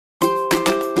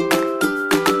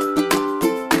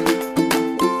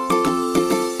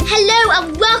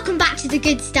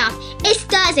good stuff. It's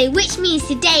Thursday, which means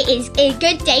today is a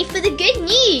good day for the good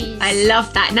news. I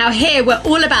love that. Now here we're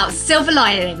all about silver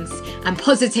linings and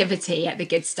positivity at the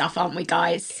good stuff, aren't we,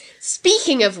 guys?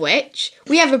 Speaking of which,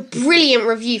 we have a brilliant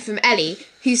review from Ellie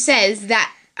who says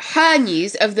that her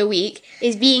news of the week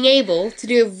is being able to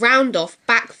do a round-off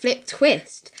backflip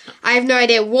twist. I have no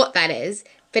idea what that is,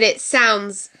 but it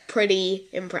sounds pretty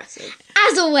impressive.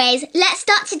 As always, let's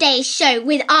start today's show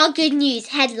with our good news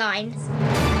headlines.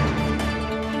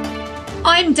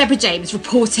 I'm Deborah James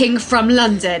reporting from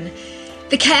London.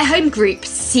 The care home group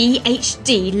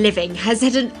CHD Living has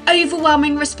had an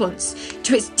overwhelming response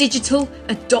to its digital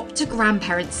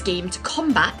adopt-a-grandparent scheme to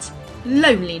combat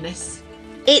loneliness.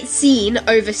 It's seen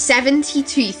over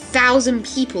 72,000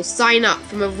 people sign up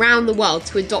from around the world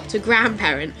to adopt a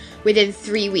grandparent within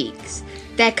 3 weeks.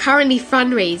 They're currently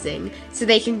fundraising so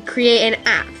they can create an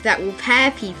app that will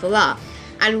pair people up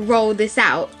and roll this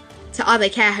out to other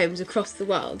care homes across the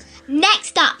world.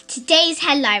 Next up, today's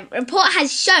headline report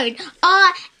has shown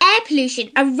our air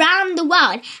pollution around the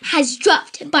world has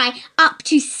dropped by up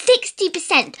to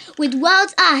 60%, with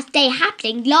World Earth Day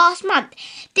happening last month.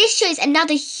 This shows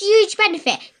another huge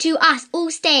benefit to us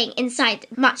all staying inside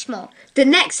much more. The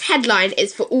next headline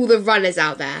is for all the runners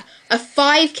out there. A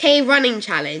 5k running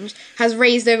challenge has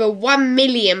raised over £1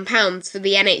 million for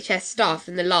the NHS staff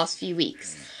in the last few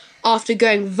weeks, after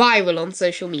going viral on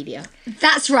social media.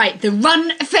 That's right, the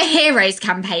Run for Heroes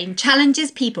campaign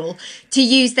challenges people to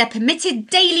use their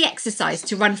permitted daily exercise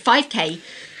to run 5k,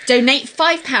 donate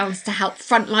 £5 to help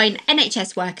frontline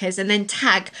NHS workers, and then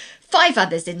tag 5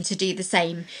 others in to do the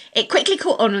same. It quickly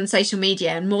caught on social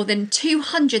media, and more than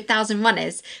 200,000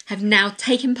 runners have now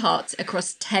taken part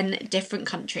across 10 different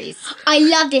countries. I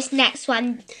love this next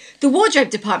one. The wardrobe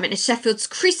department of Sheffield's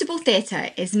Crucible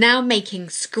Theatre is now making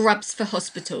scrubs for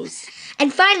hospitals.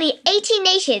 And finally, 18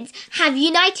 nations have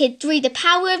united through the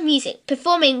power of music,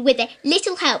 performing with a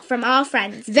little help from our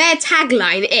friends. Their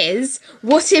tagline is,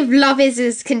 "What if love is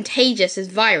as contagious as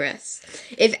virus?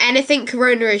 If anything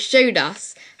Corona has showed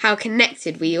us, how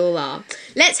connected we all are."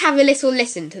 Let's have a little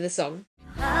listen to the song.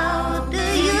 How do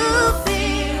you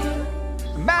feel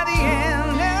by the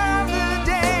end of the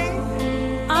day?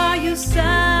 Are you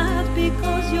sad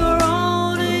because you're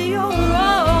on your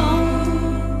own?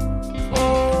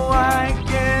 Oh, I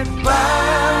get by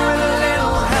with a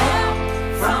little help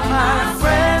from my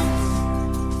friends.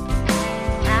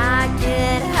 I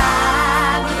get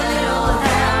high with a little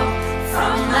help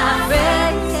from my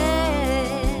friends.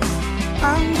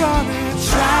 I'm gonna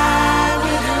try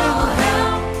with a little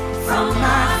help from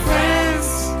my friends.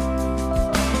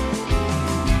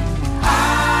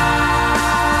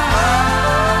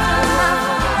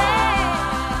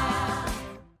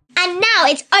 And now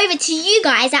it's over to you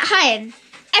guys at home.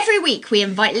 Every week we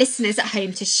invite listeners at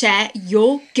home to share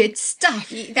your good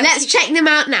stuff. Let's check them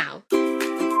out now.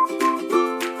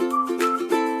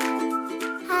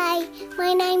 Hi,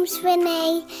 my name's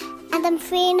Renee and I'm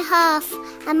 3.5,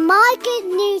 and my good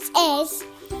news is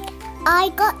I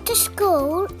got to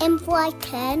school in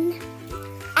Brighton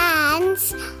and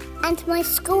my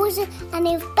school's, and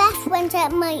if Beth went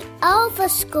at my other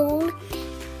school,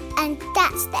 and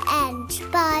that's the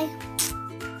end. Bye.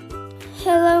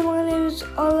 Hello, my name is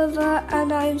Oliver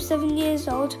and I'm 7 years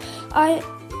old. I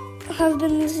have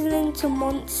been listening to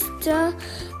Monster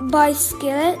by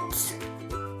Skillet.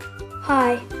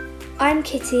 Hi, I'm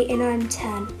Kitty and I'm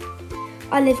 10.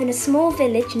 I live in a small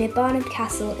village near Barnard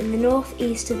Castle in the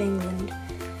north-east of England.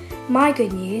 My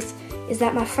good news is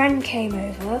that my friend came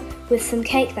over with some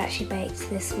cake that she baked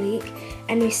this week,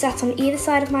 and we sat on either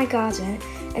side of my garden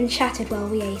and chatted while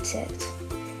we ate it.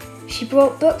 She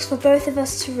brought books for both of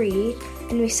us to read,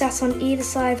 and we sat on either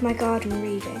side of my garden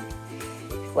reading.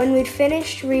 When we'd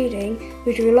finished reading,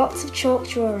 we drew lots of chalk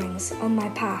drawings on my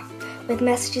path with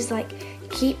messages like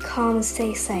 "keep calm and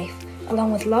stay safe,"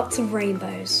 along with lots of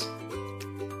rainbows.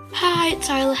 Hi, it's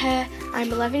Isla here.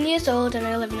 I'm 11 years old and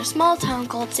I live in a small town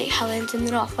called St Helens in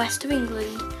the northwest of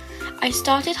England. I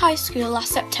started high school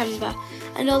last September,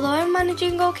 and although I'm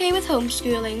managing okay with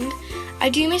homeschooling, I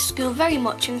do miss school very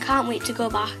much and can't wait to go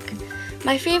back.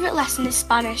 My favourite lesson is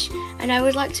Spanish, and I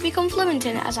would like to become fluent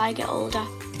in it as I get older.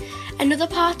 Another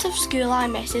part of school I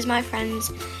miss is my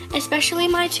friends, especially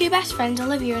my 2 best friends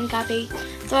Olivia and Gabby,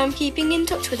 though I'm keeping in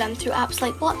touch with them through apps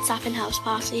like WhatsApp and House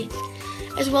Party.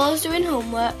 As well as doing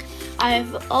homework, I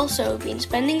have also been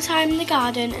spending time in the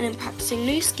garden and in practicing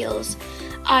new skills.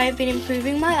 I have been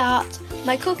improving my art,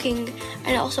 my cooking,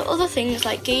 and also other things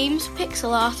like games,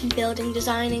 pixel art and building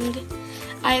designing.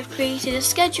 I have created a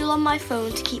schedule on my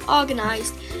phone to keep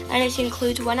organised, and it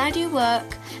includes when I do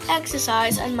work,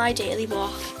 exercise and my daily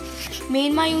walk. Me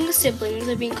and my younger siblings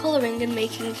have been colouring and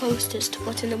making posters to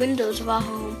put in the windows of our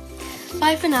home.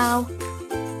 Bye for now.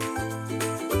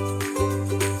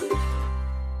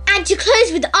 And to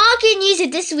close with our good news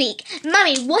of this week,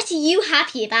 Mummy, what are you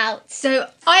happy about? So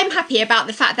I'm happy about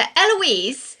the fact that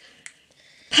Eloise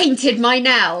painted my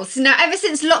nails. Now, ever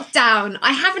since lockdown,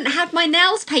 I haven't had my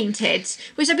nails painted,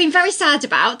 which I've been very sad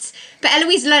about. But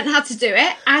Eloise learnt how to do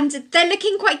it, and they're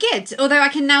looking quite good. Although I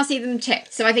can now see them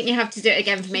chipped, so I think you have to do it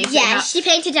again for me. Yeah, she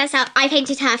painted herself. I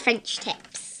painted her French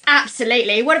tips.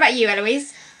 Absolutely. What about you,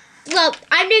 Eloise? Well,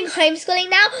 I'm doing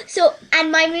homeschooling now,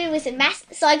 and my room was a mess,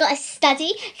 so I got a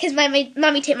study because my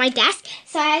mummy took my desk,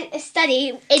 so I had a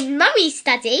study in Mummy's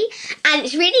study, and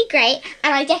it's really great,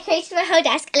 and I decorated my whole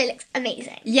desk, and it looks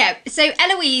amazing. Yeah, so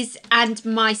Eloise and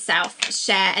myself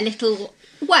share a little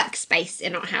workspace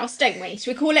in our house, don't we?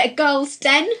 Should we call it a girls'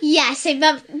 den? Yeah, so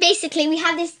basically we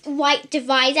have this white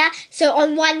divider, so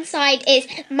on one side is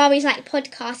Mummy's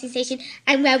podcasting station,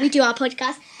 and where we do our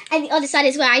podcast. And the other side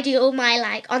is where I do all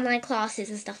my online classes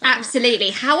and stuff like Absolutely.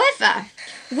 However,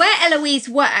 where Eloise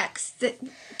works, do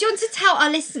you want to tell our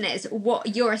listeners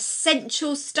what your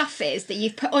essential stuff is that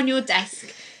you've put on your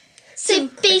desk? So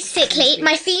basically,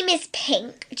 my theme is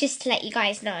pink, just to let you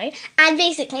guys know. And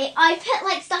basically, I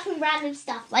put stuff in random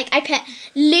stuff. I put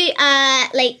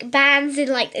bands in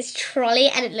this trolley,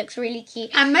 and it looks really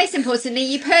cute. And most importantly,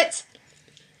 you put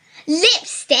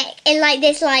lipstick in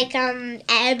this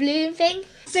air balloon thing.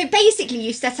 So basically,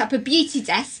 you set up a beauty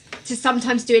desk to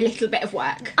sometimes do a little bit of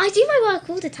work. I do my work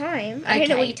all the time. I don't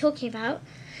know Okay. what you're talking about.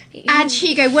 And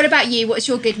Hugo, what about you? What's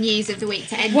your good news of the week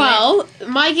to end with? Well,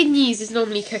 my good news is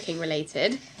normally cooking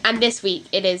related, and this week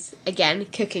it is, again,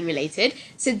 cooking related.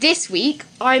 So this week,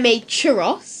 I made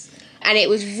churros, and it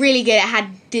was really good. It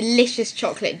had delicious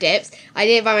chocolate dips. I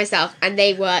did it by myself, and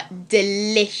they were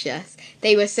delicious.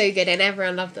 They were so good, and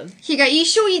everyone loved them. Hugo, are you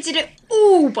sure you did it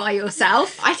all by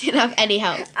yourself? I didn't have any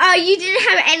help. Oh, you didn't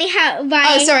have any help by...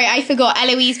 Oh, sorry, I forgot.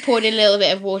 Eloise poured in a little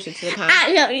bit of water to the pan.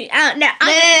 No,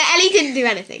 Ellie didn't do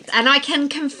anything. And I can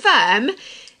confirm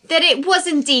that it was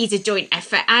indeed a joint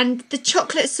effort, and the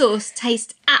chocolate sauce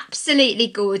tastes absolutely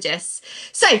gorgeous.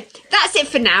 So, that's it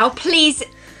for now. Please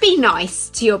be nice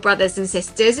to your brothers and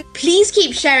sisters. Please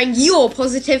keep sharing your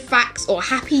positive facts or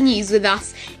happy news with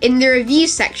us in the review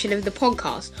section of the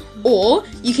podcast, or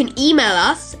you can email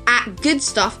us at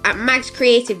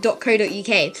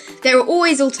goodstuff@magscreative.co.uk. There are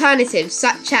always alternatives,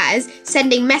 such as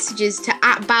sending messages to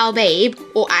 @balbabe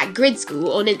or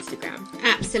 @gridschool on Instagram.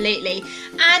 Absolutely.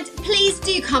 And please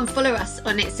do come follow us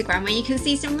on Instagram, where you can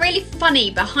see some really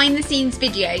funny behind the scenes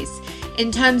videos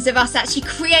in terms of us actually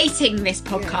creating this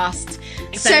podcast.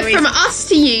 So from us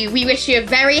to you, we wish you a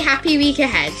very happy week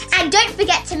ahead. And don't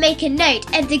forget to make a note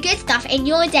of the good stuff in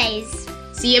your days.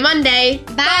 See you Monday.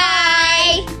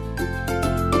 Bye!